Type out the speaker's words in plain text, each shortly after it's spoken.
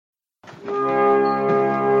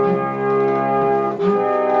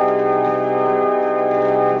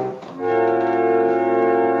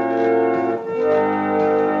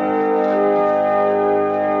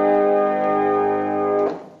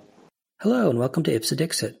and welcome to Ipse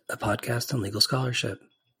Dixit, a podcast on legal scholarship.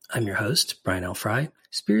 I'm your host, Brian L. Fry,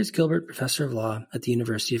 Spears Gilbert Professor of Law at the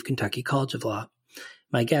University of Kentucky College of Law.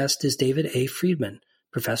 My guest is David A. Friedman,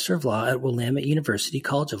 Professor of Law at Willamette University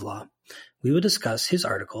College of Law. We will discuss his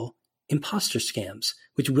article, Imposter Scams,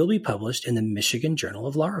 which will be published in the Michigan Journal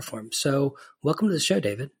of Law Reform. So welcome to the show,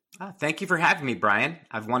 David. Thank you for having me, Brian.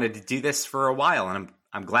 I've wanted to do this for a while, and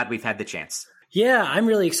I'm glad we've had the chance. Yeah, I'm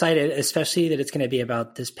really excited, especially that it's going to be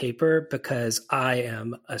about this paper, because I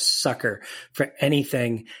am a sucker for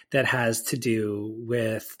anything that has to do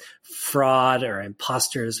with fraud or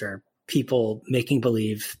imposters or people making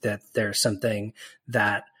believe that they're something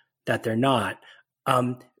that they're not.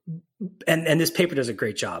 And this paper does a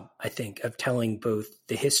great job, I think, of telling both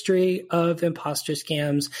the history of imposter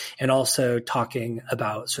scams and also talking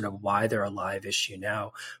about sort of why they're a live issue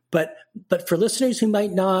now. But for listeners who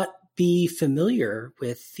might not be familiar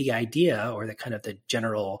with the idea or the kind of the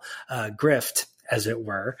general grift, as it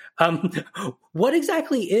were, what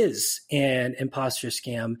exactly is an imposter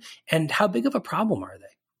scam and how big of a problem are they?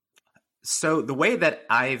 So the way that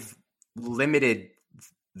I've limited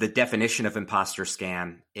the definition of imposter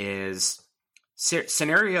scam is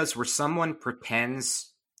scenarios where someone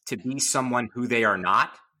pretends to be someone who they are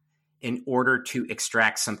not in order to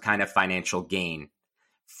extract some kind of financial gain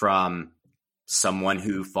from someone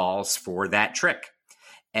who falls for that trick.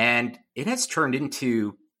 And it has turned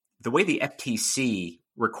into the way the FTC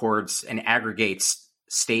records and aggregates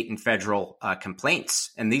state and federal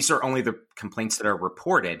complaints. And these are only the complaints that are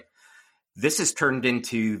reported. This has turned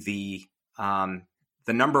into the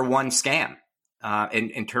number one scam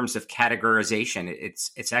in terms of categorization.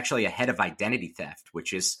 It's actually ahead of identity theft,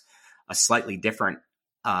 which is a slightly different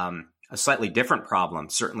problem,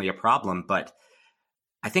 certainly a problem. But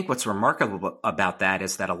I think what's remarkable about that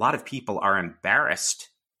is that a lot of people are embarrassed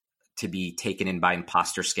to be taken in by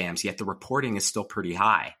imposter scams, yet the reporting is still pretty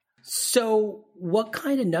high. So what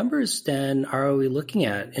kind of numbers then are we looking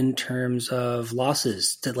at in terms of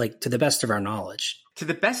losses to the best of our knowledge? To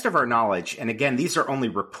the best of our knowledge, and again, these are only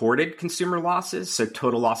reported consumer losses, so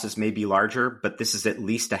total losses may be larger, but this is at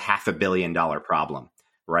least a $500 million problem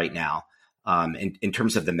right now in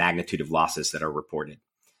terms of the magnitude of losses that are reported.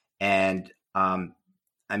 And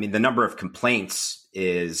I mean, the number of complaints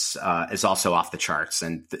is also off the charts,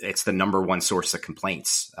 and it's the number one source of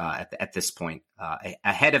complaints at this point,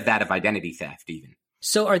 ahead of that of identity theft even.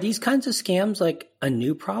 So are these kinds of scams like a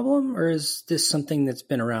new problem, or is this something that's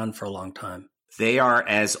been around for a long time? They are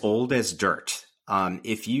as old as dirt.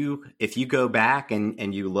 If you go back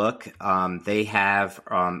and you look, they have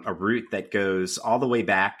a route that goes all the way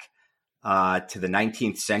back to the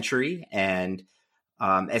 19th century. And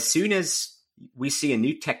as soon as we see a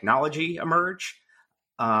new technology emerge,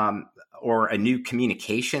 or a new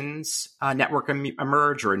communications network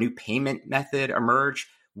emerge, or a new payment method emerge,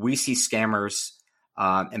 we see scammers,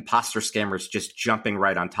 imposter scammers, just jumping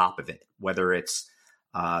right on top of it, whether it's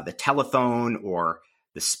the telephone or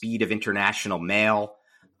the speed of international mail.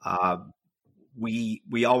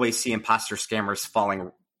 We always see imposter scammers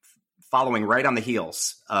following right on the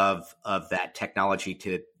heels of that technology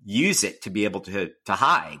to use it to be able to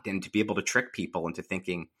hide and to be able to trick people into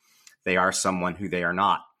thinking they are someone who they are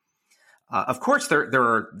not. Of course, there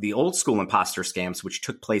are the old school imposter scams, which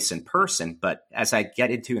took place in person. But as I get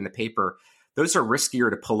into in the paper, those are riskier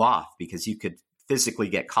to pull off because you could physically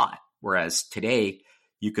get caught. Whereas today,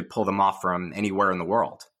 you could pull them off from anywhere in the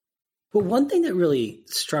world. But one thing that really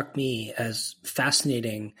struck me as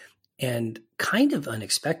fascinating and kind of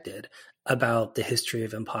unexpected about the history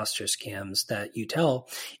of imposter scams that you tell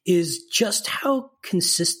is just how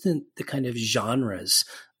consistent the kind of genres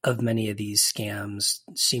of many of these scams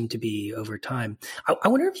seem to be over time. I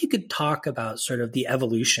wonder if you could talk about sort of the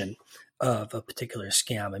evolution of a particular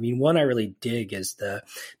scam. I mean, one I really dig is the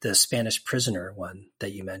Spanish prisoner one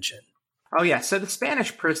that you mentioned. Oh, yeah. So the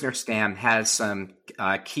Spanish prisoner scam has some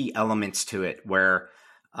key elements to it where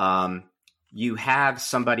you have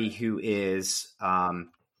somebody who is who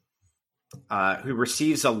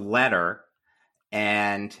receives a letter,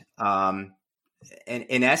 and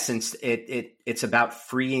in essence, it's about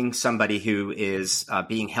freeing somebody who is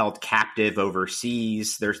being held captive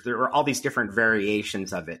overseas. There are all these different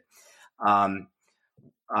variations of it.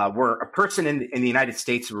 Where a person in the United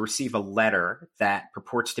States will receive a letter that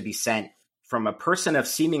purports to be sent from a person of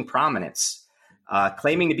seeming prominence,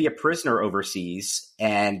 claiming to be a prisoner overseas.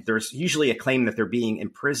 And there's usually a claim that they're being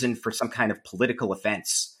imprisoned for some kind of political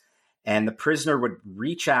offense. And the prisoner would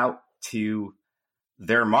reach out to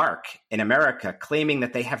their mark in America, claiming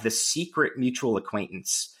that they have this secret mutual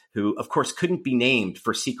acquaintance who, of course, couldn't be named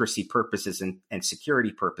for secrecy purposes and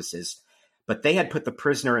security purposes. but they had put the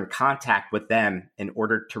prisoner in contact with them in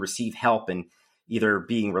order to receive help in either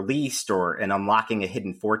being released or in unlocking a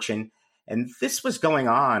hidden fortune. And this was going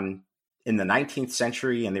on in the 19th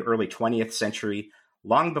century and the early 20th century,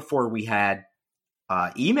 long before we had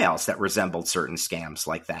emails that resembled certain scams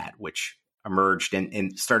like that, which emerged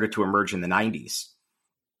and started to emerge in the 90s.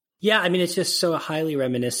 Yeah, I mean, it's just so highly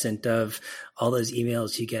reminiscent of all those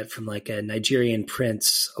emails you get from like a Nigerian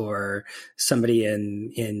prince or somebody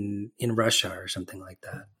in Russia or something like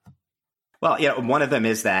that. Well, yeah, one of them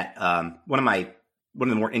is that one of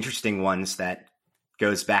the more interesting ones that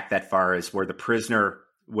goes back that far is where the prisoner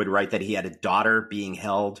would write that he had a daughter being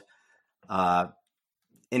held,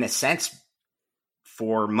 in a sense,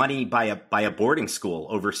 for money by a boarding school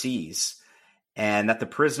overseas, and that the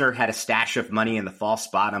prisoner had a stash of money in the false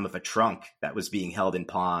bottom of a trunk that was being held in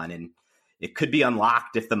pawn, and it could be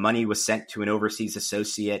unlocked if the money was sent to an overseas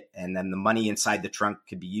associate, and then the money inside the trunk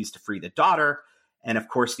could be used to free the daughter. And of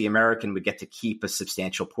course, the American would get to keep a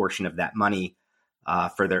substantial portion of that money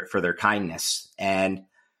for their kindness. And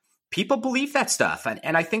people believe that stuff.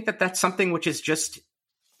 And I think that that's something which is just,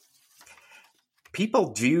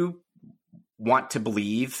 people do want to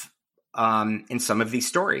believe in some of these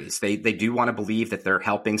stories. They do want to believe that they're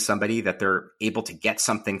helping somebody, that they're able to get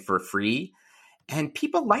something for free. And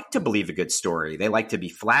people like to believe a good story. They like to be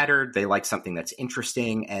flattered. They like something that's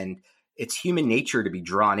interesting. And it's human nature to be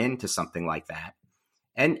drawn into something like that.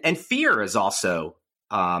 And fear is also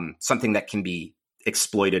something that can be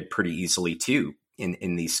exploited pretty easily too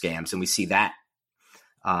in these scams. And we see that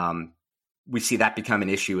become an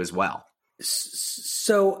issue as well.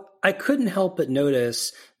 So I couldn't help but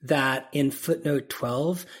notice that in footnote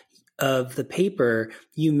 12 of the paper,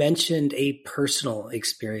 you mentioned a personal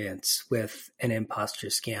experience with an imposter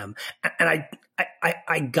scam. And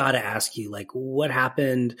I gotta ask you, like, what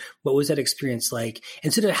happened? What was that experience like?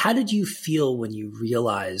 And sort of how did you feel when you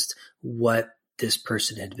realized what this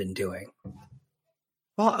person had been doing?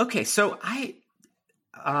 Well, okay. So I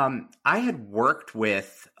had worked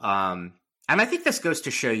with, and I think this goes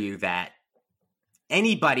to show you that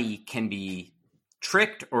anybody can be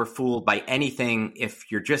tricked or fooled by anything if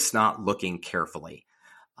you're just not looking carefully.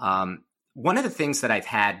 One of the things that I've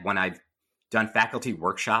had when I've done faculty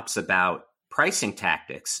workshops about pricing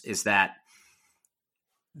tactics is that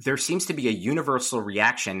there seems to be a universal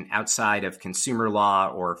reaction outside of consumer law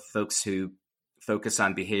or folks who focus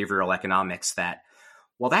on behavioral economics that,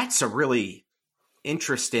 well, that's a really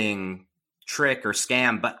interesting trick or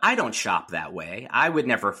scam, but I don't shop that way. I would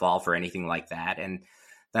never fall for anything like that. And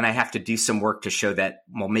then I have to do some work to show that,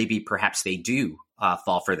 well, maybe perhaps they do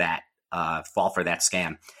fall for that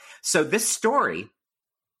scam. So this story,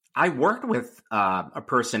 I worked with a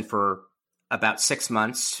person for about 6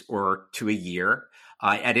 months or to a year.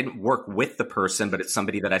 I didn't work with the person, but it's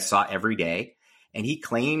somebody that I saw every day. And he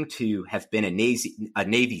claimed to have been a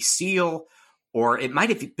Navy SEAL, or it might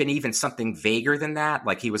have been even something vaguer than that.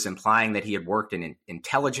 Like he was implying that he had worked in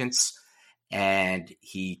intelligence, and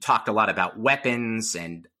he talked a lot about weapons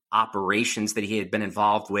and operations that he had been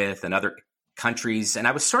involved with in other countries. And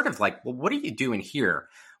I was sort of like, well, what are you doing here?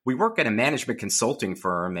 We work at a management consulting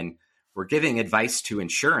firm and we're giving advice to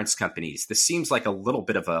insurance companies. This seems like a little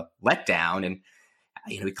bit of a letdown. And,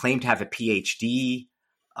 he claimed to have a PhD.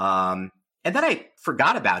 And then I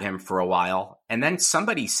forgot about him for a while. And then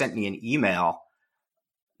somebody sent me an email,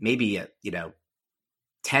 maybe,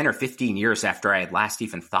 10 or 15 years after I had last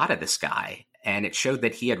even thought of this guy. And it showed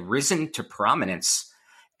that he had risen to prominence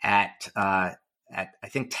at I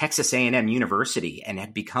think Texas A&M University and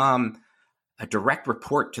had become a direct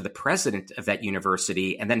report to the president of that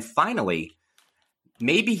university. And then finally,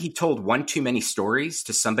 maybe he told one too many stories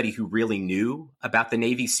to somebody who really knew about the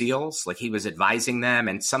Navy SEALs. Like he was advising them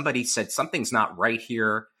and somebody said something's not right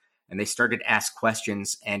here. And they started to ask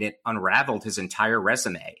questions and it unraveled his entire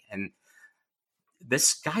resume. And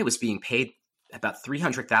this guy was being paid about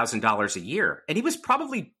 $300,000 a year. And he was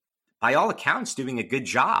probably, by all accounts, doing a good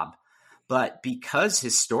job. But because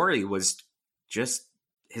his story was just,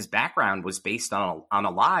 his background was based on a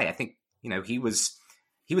lie, I think, he was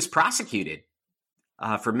prosecuted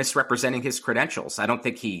for misrepresenting his credentials. I don't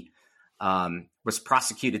think he was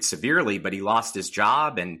prosecuted severely, but he lost his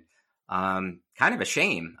job, and kind of a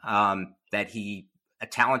shame that a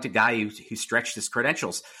talented guy who stretched his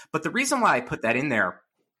credentials. But the reason why I put that in there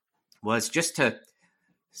was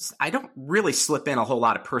I don't really slip in a whole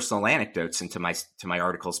lot of personal anecdotes into my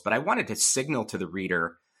articles, but I wanted to signal to the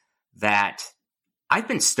reader that I've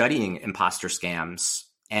been studying imposter scams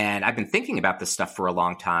and I've been thinking about this stuff for a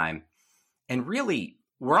long time. And really,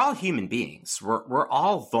 we're all human beings. We're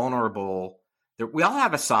all vulnerable. We all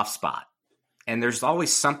have a soft spot. And there's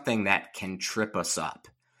always something that can trip us up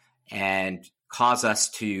and cause us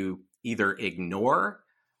to either ignore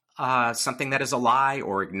something that is a lie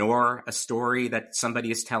or ignore a story that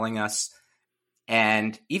somebody is telling us.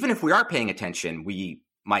 And even if we are paying attention, we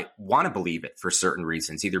might want to believe it for certain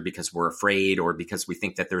reasons, either because we're afraid or because we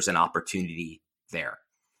think that there's an opportunity there.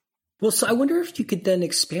 Well, so I wonder if you could then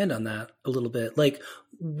expand on that a little bit. Like,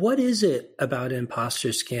 what is it about imposter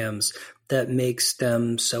scams that makes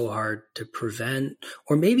them so hard to prevent?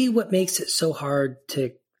 Or maybe what makes it so hard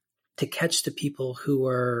to catch the people who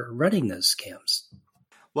are running those scams?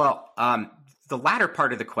 Well, the latter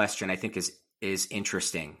part of the question I think is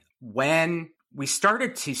interesting. When we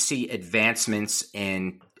started to see advancements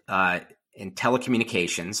in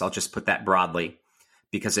telecommunications, I'll just put that broadly,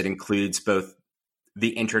 because it includes both the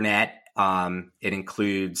internet, it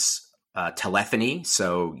includes telephony.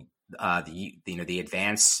 So the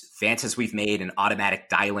advances we've made in automatic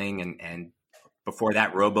dialing and before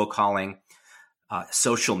that robocalling,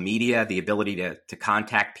 social media, the ability to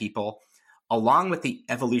contact people, along with the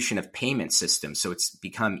evolution of payment systems. So it's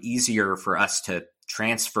become easier for us to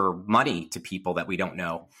transfer money to people that we don't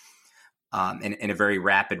know in a very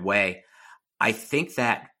rapid way. I think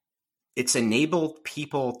that it's enabled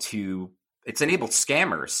scammers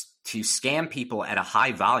to scam people at a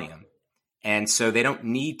high volume. And so they don't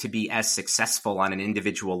need to be as successful on an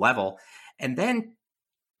individual level. And then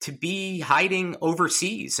to be hiding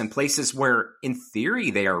overseas in places where, in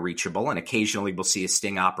theory, they are reachable. And occasionally we'll see a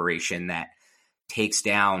sting operation that takes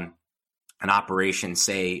down an operation,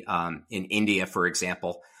 say, in India, for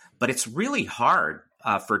example. But it's really hard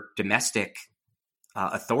for domestic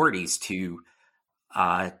authorities to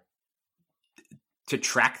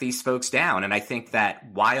track these folks down. And I think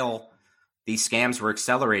that while these scams were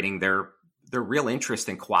accelerating, their real interest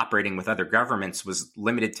in cooperating with other governments was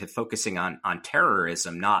limited to focusing on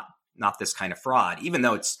terrorism, not this kind of fraud, even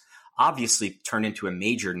though it's obviously turned into a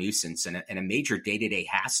major nuisance and a major day-to-day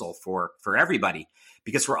hassle for everybody,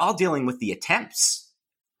 because we're all dealing with the attempts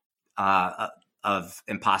of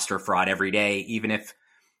imposter fraud every day, even if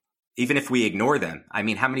we ignore them. I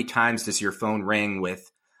mean, how many times does your phone ring with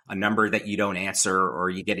a number that you don't answer, or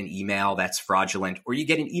you get an email that's fraudulent, or you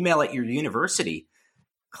get an email at your university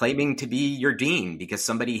claiming to be your dean because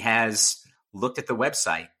somebody has looked at the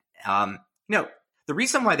website? The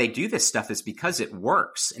reason why they do this stuff is because it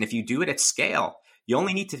works. And if you do it at scale, you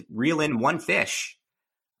only need to reel in one fish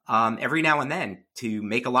every now and then to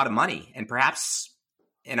make a lot of money. And perhaps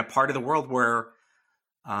in a part of the world where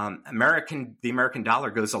the American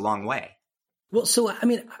dollar goes a long way. Well, so, I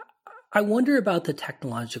mean, I wonder about the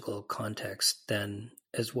technological context then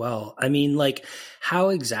as well. I mean, like, how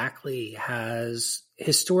exactly has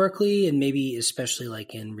historically, and maybe especially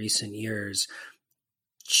like in recent years,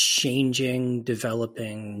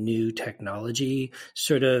 developing new technology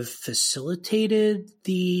sort of facilitated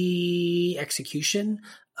the execution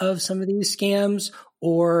of some of these scams,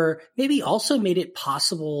 or maybe also made it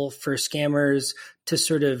possible for scammers to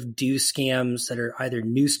sort of do scams that are either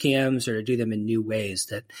new scams or to do them in new ways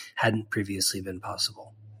that hadn't previously been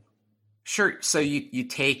possible? Sure. So you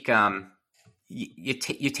take a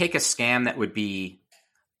scam that would be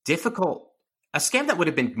difficult. A scam that would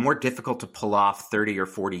have been more difficult to pull off 30 or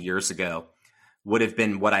 40 years ago would have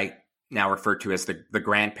been what I now refer to as the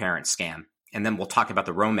grandparent scam. And then we'll talk about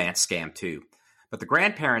the romance scam too. But the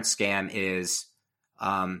grandparent scam is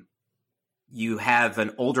you have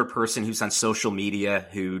an older person who's on social media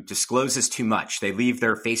who discloses too much. They leave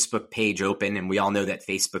their Facebook page open, and we all know that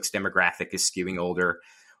Facebook's demographic is skewing older.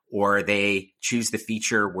 Or they choose the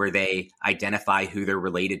feature where they identify who they're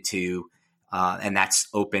related to, and that's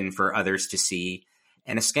open for others to see.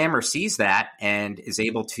 And a scammer sees that and is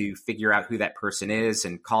able to figure out who that person is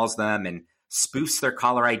and calls them and spoofs their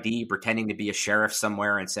caller ID, pretending to be a sheriff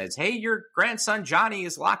somewhere, and says, "Hey, your grandson Johnny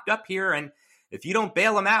is locked up here, and if you don't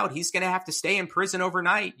bail him out, he's going to have to stay in prison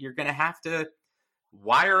overnight. You're going to have to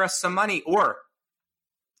wire us some money. Or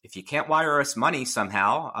if you can't wire us money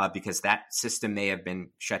somehow, because that system may have been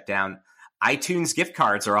shut down, iTunes gift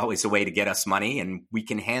cards are always a way to get us money, and we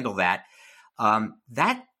can handle that."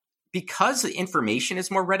 That because the information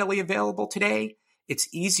is more readily available today, it's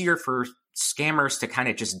easier for scammers to kind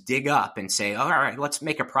of just dig up and say, "All right, let's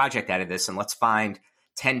make a project out of this, and let's find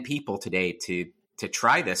 10 people today to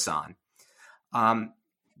try this on."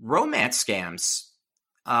 Romance scams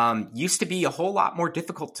used to be a whole lot more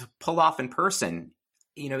difficult to pull off in person.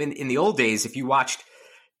 You know, in the old days, if you watched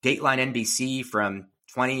Dateline NBC from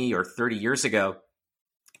 20 or 30 years ago,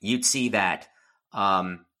 you'd see that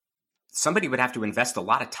somebody would have to invest a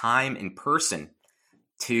lot of time in person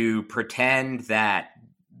to pretend that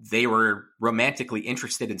they were romantically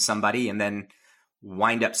interested in somebody and then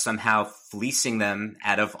wind up somehow fleecing them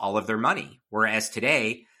out of all of their money. Whereas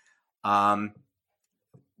today,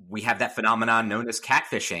 we have that phenomenon known as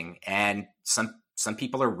catfishing, and some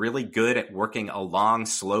people are really good at working a long,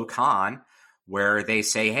 slow con where they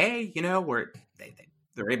say, "Hey,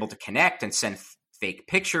 they're able to connect and send fake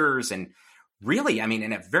pictures." And really, I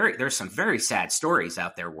mean, there's some very sad stories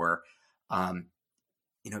out there where,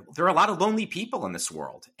 there are a lot of lonely people in this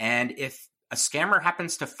world, and if a scammer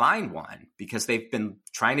happens to find one because they've been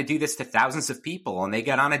trying to do this to thousands of people, and they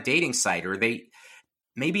get on a dating site, or they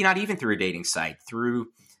maybe not even through a dating site,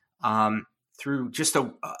 through just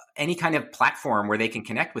any kind of platform where they can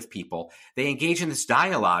connect with people, they engage in this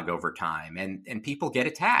dialogue over time, and people get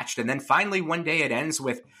attached. And then finally, one day it ends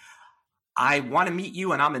with, "I want to meet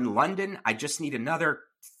you and I'm in London. I just need another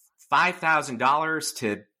 $5,000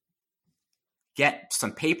 to get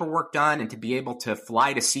some paperwork done and to be able to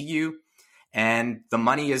fly to see you." And the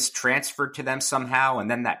money is transferred to them somehow,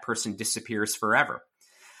 and then that person disappears forever.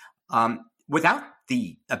 Without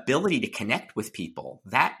the ability to connect with people,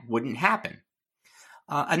 that wouldn't happen.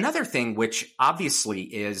 Another thing, which obviously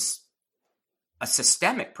is a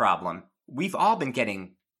systemic problem, we've all been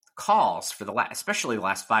getting calls for especially the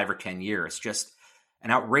last 5 or 10 years, just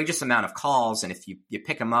an outrageous amount of calls. And if you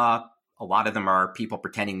pick them up, a lot of them are people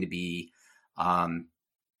pretending to be,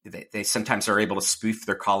 they sometimes are able to spoof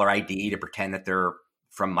their caller ID to pretend that they're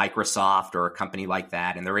from Microsoft or a company like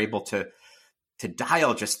that. And they're able to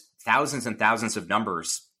dial just thousands and thousands of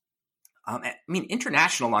numbers. I mean,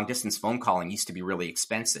 international long distance phone calling used to be really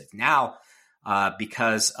expensive. Now,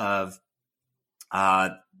 because of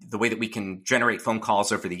the way that we can generate phone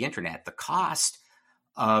calls over the internet, the cost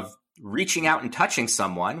of reaching out and touching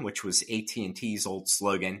someone, which was AT&T's old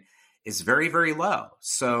slogan, is very, very low.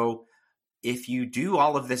 So if you do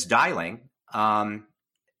all of this dialing,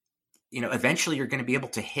 eventually you're going to be able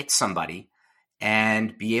to hit somebody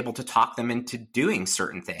and be able to talk them into doing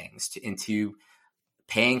certain things, into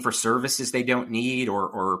paying for services they don't need,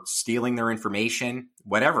 or stealing their information,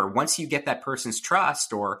 whatever. Once you get that person's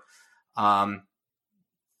trust, or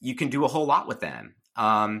you can do a whole lot with them.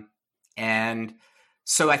 And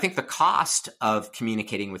so I think the cost of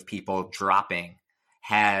communicating with people dropping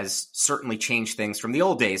has certainly changed things from the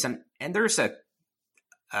old days. And there's a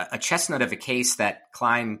chestnut of a case that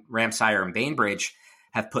Klein, Ramsire, and Bainbridge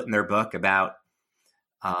have put in their book about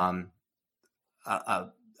a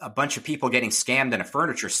bunch of people getting scammed in a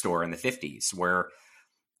furniture store in the 50s, where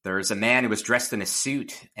there's a man who was dressed in a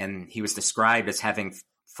suit, and he was described as having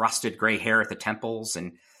frosted gray hair at the temples,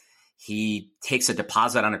 and he takes a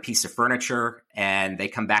deposit on a piece of furniture, and they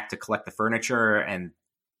come back to collect the furniture, and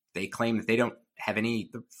they claim that they don't have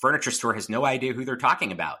the furniture store has no idea who they're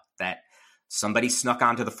talking about, that somebody snuck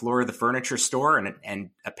onto the floor of the furniture store and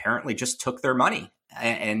apparently just took their money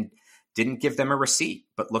and didn't give them a receipt,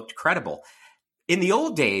 but looked credible. In the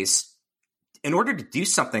old days, in order to do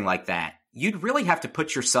something like that, you'd really have to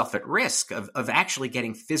put yourself at risk of actually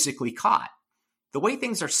getting physically caught. The way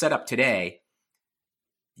things are set up today,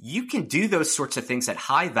 you can do those sorts of things at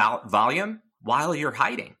high volume while you're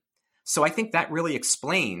hiding. So I think that really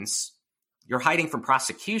explains, you're hiding from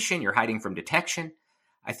prosecution, you're hiding from detection.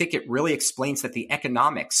 I think it really explains that the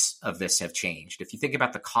economics of this have changed. If you think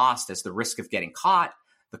about the cost as the risk of getting caught,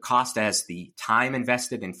 the cost as the time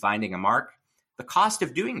invested in finding a mark, the cost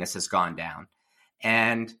of doing this has gone down.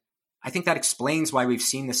 And I think that explains why we've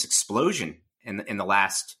seen this explosion in the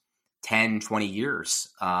last 10, 20 years,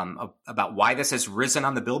 about why this has risen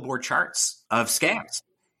on the Billboard charts of scams.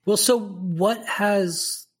 Well, so what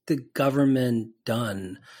has the government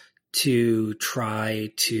done to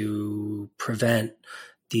try to prevent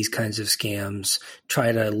these kinds of scams,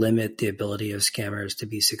 try to limit the ability of scammers to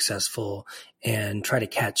be successful, and try to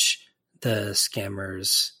catch the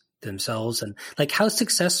scammers themselves? And how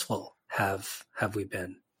successful have we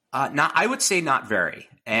been? I would say not very.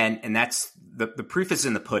 And that's the proof is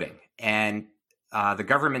in the pudding. And the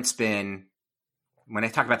government's been, when I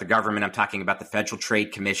talk about the government, I'm talking about the Federal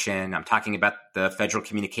Trade Commission. I'm talking about the Federal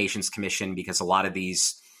Communications Commission, because a lot of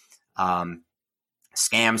these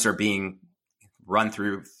scams are being run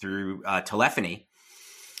through telephony,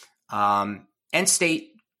 and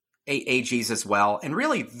state AGs as well. And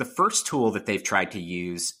really, the first tool that they've tried to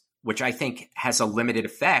use, which I think has a limited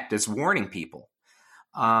effect, is warning people.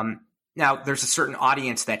 Now, there's a certain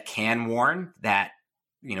audience that can warn, that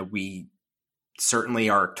we certainly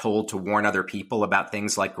are told to warn other people about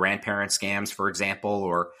things like grandparent scams, for example,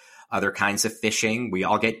 or other kinds of phishing. We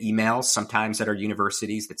all get emails sometimes at our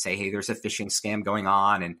universities that say, hey, there's a phishing scam going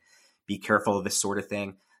on, and be careful of this sort of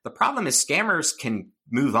thing. The problem is scammers can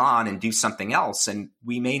move on and do something else, and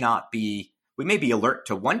we may be alert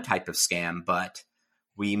to one type of scam, but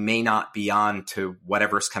we may not be on to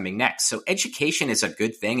whatever's coming next. So education is a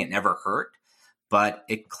good thing. It never hurt, but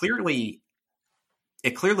it clearly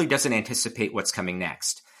doesn't anticipate what's coming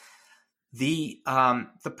next. The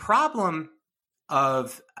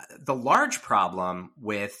large problem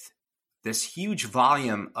with this huge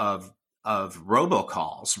volume of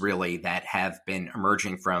robocalls really that have been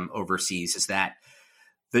emerging from overseas is that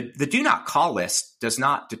the do not call list does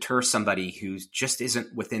not deter somebody who just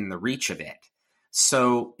isn't within the reach of it.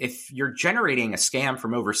 So if you're generating a scam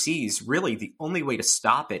from overseas, really the only way to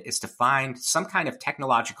stop it is to find some kind of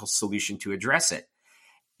technological solution to address it.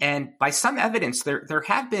 And by some evidence, there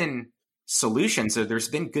have been solutions, or there's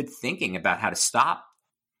been good thinking about how to stop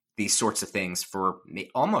these sorts of things for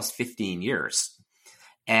almost 15 years.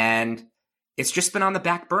 And it's just been on the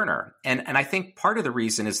back burner. And I think part of the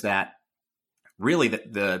reason is that really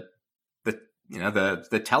the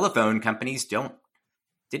telephone companies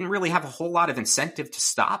didn't really have a whole lot of incentive to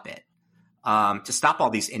stop it, to stop all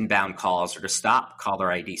these inbound calls, or to stop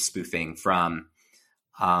caller ID spoofing from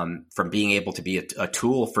being able to be a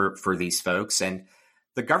tool for these folks. And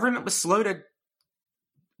the government was slow to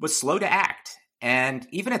act. And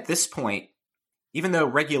even at this point, even though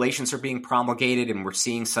regulations are being promulgated and we're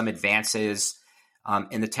seeing some advances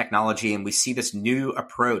in the technology, and we see this new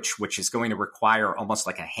approach, which is going to require almost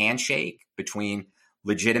like a handshake between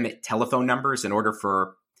legitimate telephone numbers in order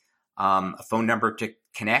for a phone number to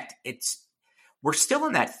connect, we're still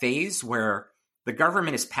in that phase where the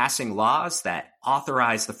government is passing laws that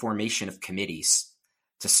authorize the formation of committees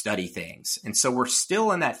to study things. And so we're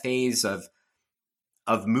still in that phase of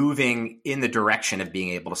moving in the direction of being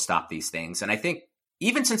able to stop these things. And I think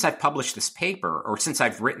even since I've published this paper, or since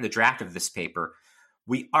I've written the draft of this paper,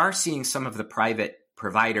 we are seeing some of the private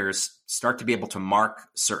providers start to be able to mark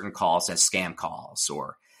certain calls as scam calls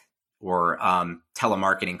or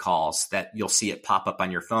telemarketing calls that you'll see it pop up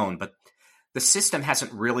on your phone. But the system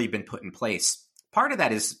hasn't really been put in place. Part of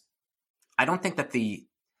that is I don't think that the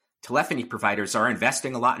telephony providers are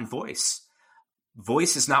investing a lot in voice.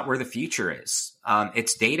 Voice is not where the future is.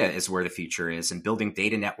 It's data is where the future is, and building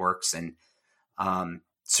data networks. And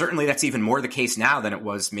certainly that's even more the case now than it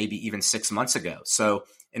was maybe even 6 months ago. So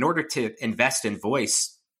in order to invest in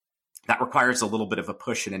voice, that requires a little bit of a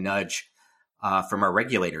push and a nudge from our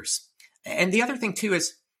regulators. And the other thing too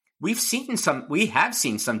is we have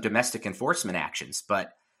seen some domestic enforcement actions,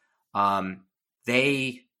 but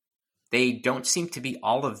they don't seem to be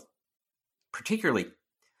all of particularly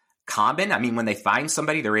common. I mean, when they find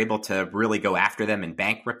somebody, they're able to really go after them and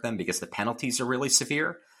bankrupt them because the penalties are really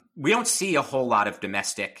severe. We don't see a whole lot of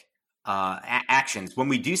domestic actions. When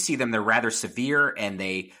we do see them, they're rather severe, and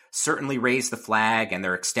they certainly raise the flag, and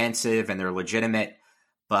they're extensive and they're legitimate,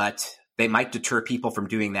 but they might deter people from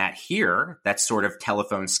doing that here. That sort of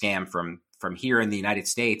telephone scam from here in the United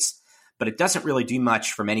States, but it doesn't really do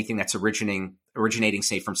much from anything that's originating,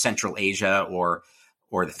 say, from Central Asia or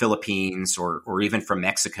the Philippines or even from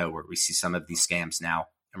Mexico, where we see some of these scams now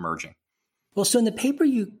emerging. Well, so in the paper,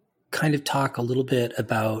 you kind of talk a little bit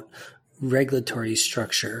about regulatory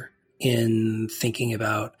structure in thinking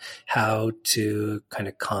about how to kind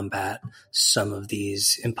of combat some of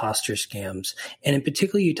these imposter scams. And in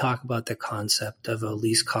particular, you talk about the concept of a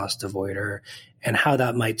least cost avoider and how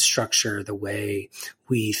that might structure the way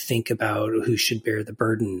we think about who should bear the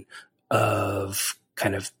burden of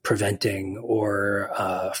kind of preventing or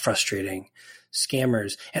frustrating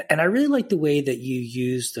scammers. And I really like the way that you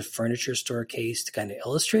use the furniture store case to kind of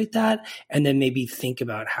illustrate that, and then maybe think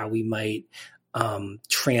about how we might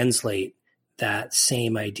translate that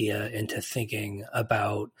same idea into thinking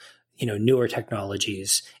about, newer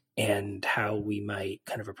technologies and how we might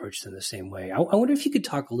kind of approach them the same way. I wonder if you could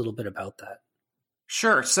talk a little bit about that.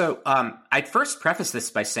 Sure. So I'd first preface this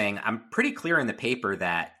by saying I'm pretty clear in the paper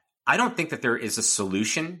that I don't think that there is a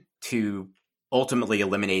solution to ultimately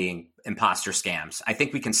eliminating imposter scams. I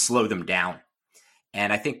think we can slow them down.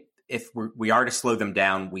 And I think if we are to slow them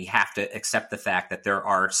down, we have to accept the fact that there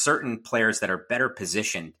are certain players that are better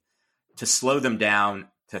positioned to slow them down,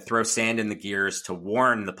 to throw sand in the gears, to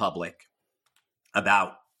warn the public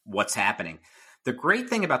about what's happening. The great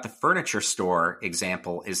thing about the furniture store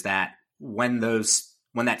example is that when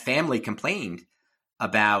that family complained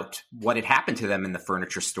about what had happened to them in the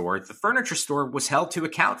furniture store was held to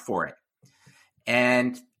account for it.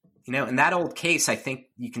 And in that old case, I think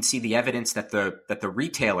you can see the evidence that the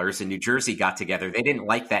retailers in New Jersey got together. They didn't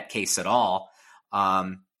like that case at all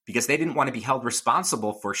because they didn't want to be held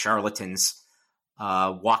responsible for charlatans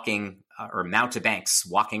walking or mountebanks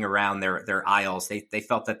walking around their aisles. They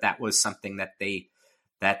felt that that was something that the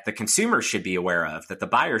consumer should be aware of, that the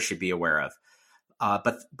buyer should be aware of.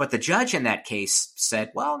 But the judge in that case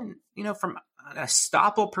said, well, from an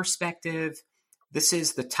estoppel perspective, this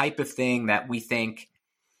is the type of thing that we think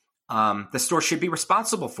the store should be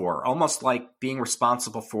responsible for, almost like being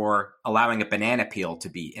responsible for allowing a banana peel to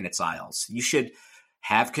be in its aisles. You should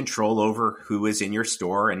have control over who is in your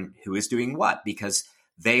store and who is doing what, because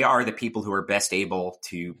they are the people who are best able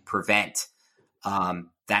to prevent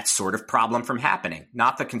that sort of problem from happening,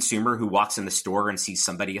 not the consumer who walks in the store and sees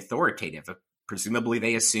somebody authoritative. Presumably,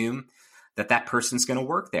 they assume that person's going to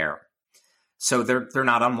work there. So they're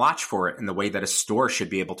not on watch for it in the way that a store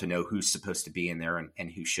should be able to know who's supposed to be in there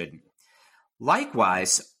and who shouldn't.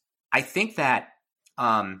 Likewise, I think that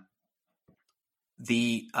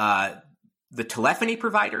the telephony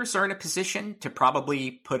providers are in a position to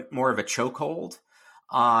probably put more of a chokehold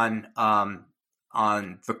on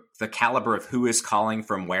the caliber of who is calling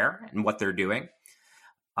from where and what they're doing.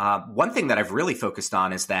 One thing that I've really focused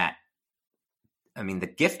on is that, the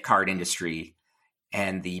gift card industry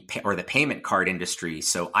and the payment card industry,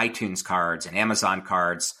 so iTunes cards and Amazon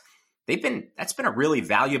cards, that's been a really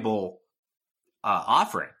valuable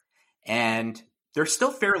offering, and they're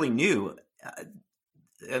still fairly new.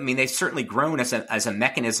 They've certainly grown as a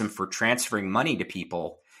mechanism for transferring money to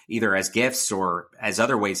people, either as gifts or as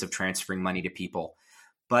other ways of transferring money to people.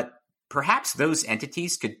 But perhaps those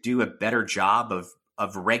entities could do a better job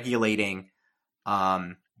of regulating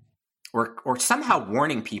or somehow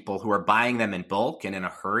warning people who are buying them in bulk and in a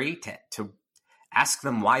hurry to ask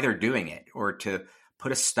them why they're doing it, or to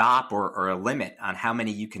put a stop or a limit on how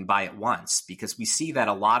many you can buy at once. Because we see that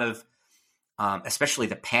a lot of, especially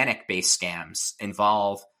the panic-based scams,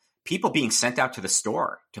 involve people being sent out to the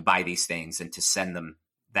store to buy these things and to send them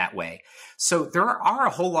that way. So there are a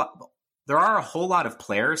whole lot of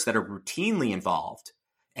players that are routinely involved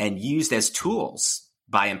and used as tools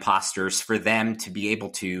by imposters for them to be able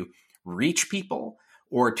to reach people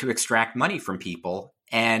or to extract money from people.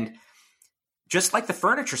 And just like the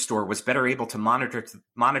furniture store was better able to monitor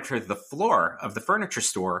the floor of the furniture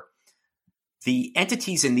store, the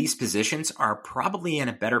entities in these positions are probably in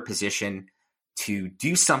a better position to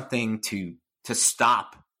do something to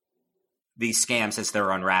stop these scams as they're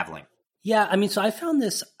unraveling. Yeah, so I found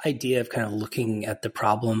this idea of kind of looking at the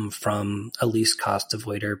problem from a least cost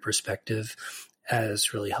avoider perspective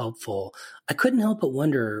as really helpful. I couldn't help but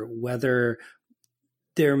wonder whether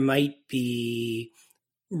there might be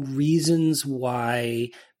reasons why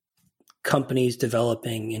companies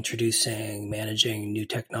developing, introducing, managing new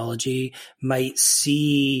technology might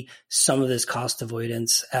see some of this cost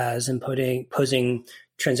avoidance as imposing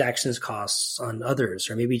transactions costs on others,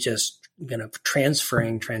 or maybe just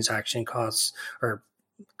transferring transaction costs or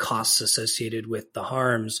costs associated with the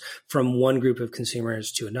harms from one group of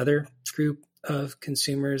consumers to another group of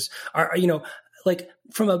consumers.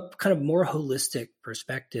 From a kind of more holistic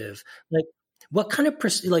perspective, what kind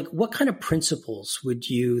of principles would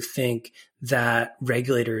you think that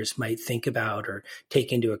regulators might think about or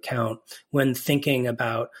take into account when thinking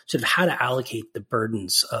about sort of how to allocate the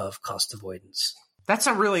burdens of cost avoidance? That's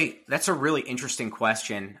a really interesting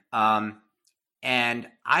question. And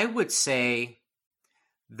I would say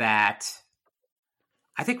that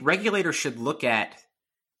I think regulators should look at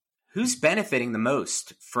who's benefiting the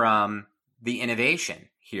most from the innovation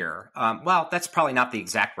here. Well, that's probably not the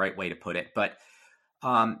exact right way to put it, but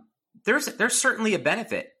there's certainly a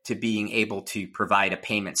benefit to being able to provide a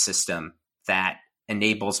payment system that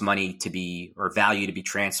enables money to be, or value to be,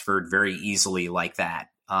 transferred very easily like that,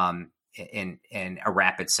 in a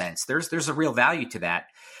rapid sense. There's a real value to that.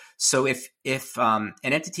 So if an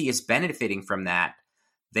entity is benefiting from that,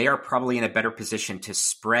 they are probably in a better position to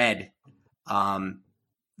spread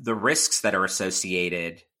the risks that are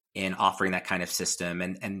associated in offering that kind of system,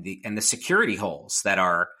 and the security holes that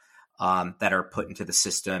are put into the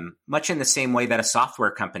system, much in the same way that a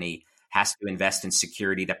software company has to invest in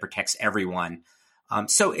security that protects everyone.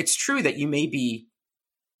 So it's true that you may be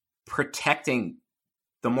protecting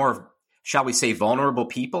the more, shall we say, vulnerable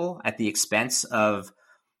people at the expense of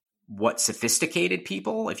what sophisticated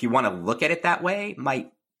people, if you want to look at it that way,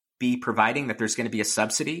 might be providing, that there's going to be a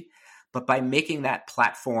subsidy. But by making that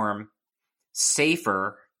platform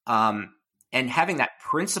safer, and having that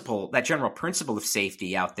general principle of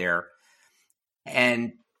safety out there,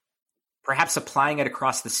 and perhaps applying it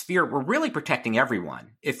across the sphere, we're really protecting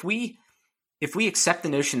everyone. If we accept the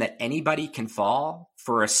notion that anybody can fall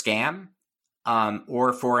for a scam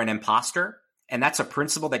or for an imposter, and that's a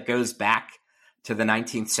principle that goes back to the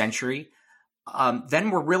 19th century,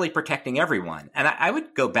 then we're really protecting everyone. And I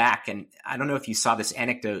would go back, and I don't know if you saw this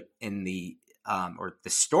anecdote in the or the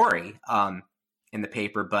story in the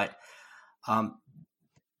paper, but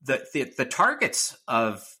the targets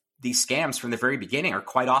of these scams from the very beginning are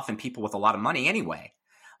quite often people with a lot of money anyway.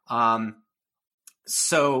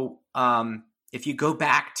 So if you go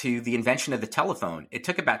back to the invention of the telephone, it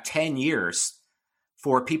took about 10 years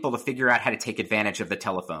for people to figure out how to take advantage of the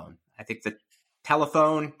telephone. I think the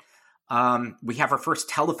telephone, we have our first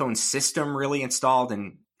telephone system really installed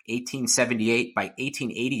in 1878. By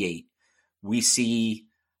 1888, we see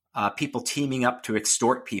people teaming up to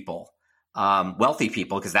extort people, wealthy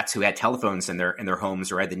people, because that's who had telephones in their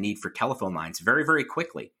homes or had the need for telephone lines very, very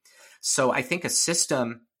quickly. So I think a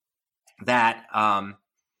system that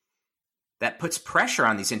that puts pressure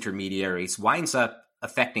on these intermediaries winds up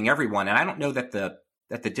affecting everyone. And I don't know that the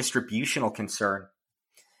distributional concern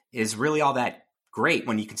is really all that great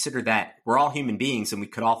when you consider that we're all human beings and we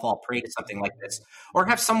could all fall prey to something like this, or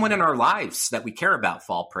have someone in our lives that we care about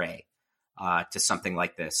fall prey to something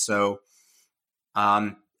like this. So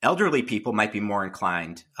elderly people might be more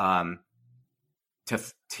inclined to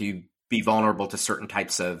be vulnerable to certain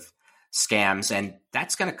types of scams, and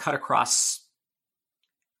that's going to cut across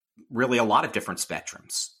really a lot of different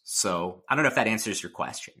spectrums. So I don't know if that answers your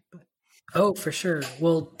question. But. Oh, for sure.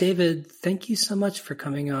 Well, David, thank you so much for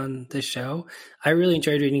coming on the show. I really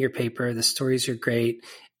enjoyed reading your paper. The stories are great.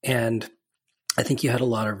 And I think you had a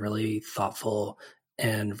lot of really thoughtful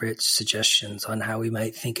and rich suggestions on how we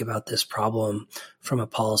might think about this problem from a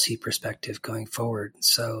policy perspective going forward.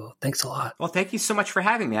 So thanks a lot. Well, thank you so much for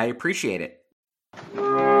having me. I appreciate it.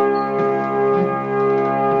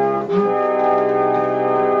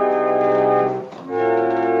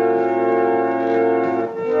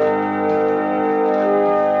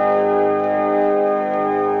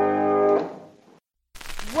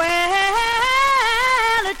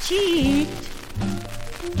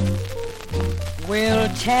 Will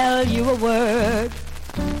tell you a word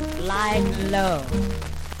like love,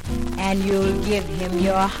 and you'll give him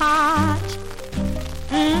your heart.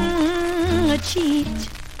 A cheat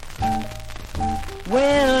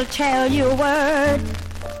will tell you a word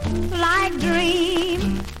like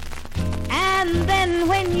dream, and then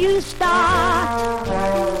when you start,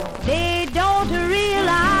 they don't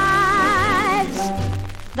realize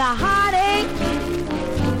the heartache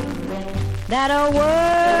that a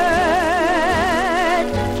word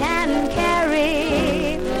can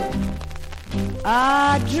carry.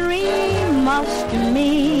 A dream must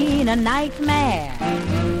mean a nightmare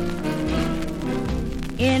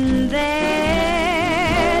in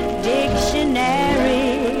their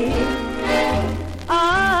dictionary.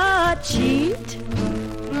 A cheat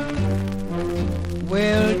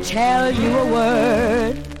will tell you a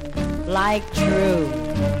word like true,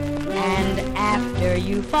 and after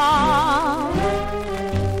you fall,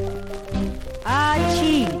 a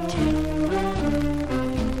cheat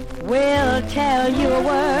will tell you a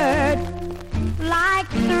word like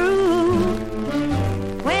through.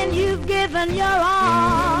 When you've given your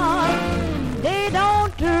all, they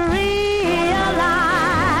don't realize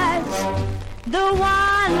the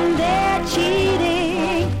one they're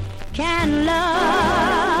cheating can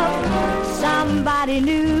love somebody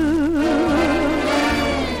new.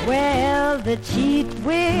 Well, the cheat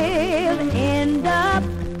will end up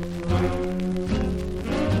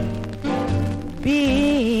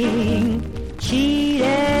being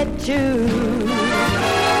cheated too.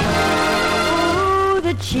 Ooh,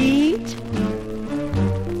 the cheat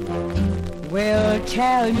will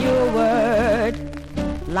tell you a word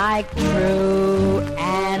like true,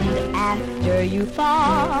 and after you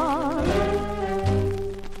fall,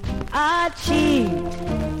 a cheat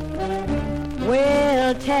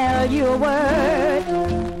will tell you a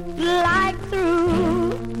word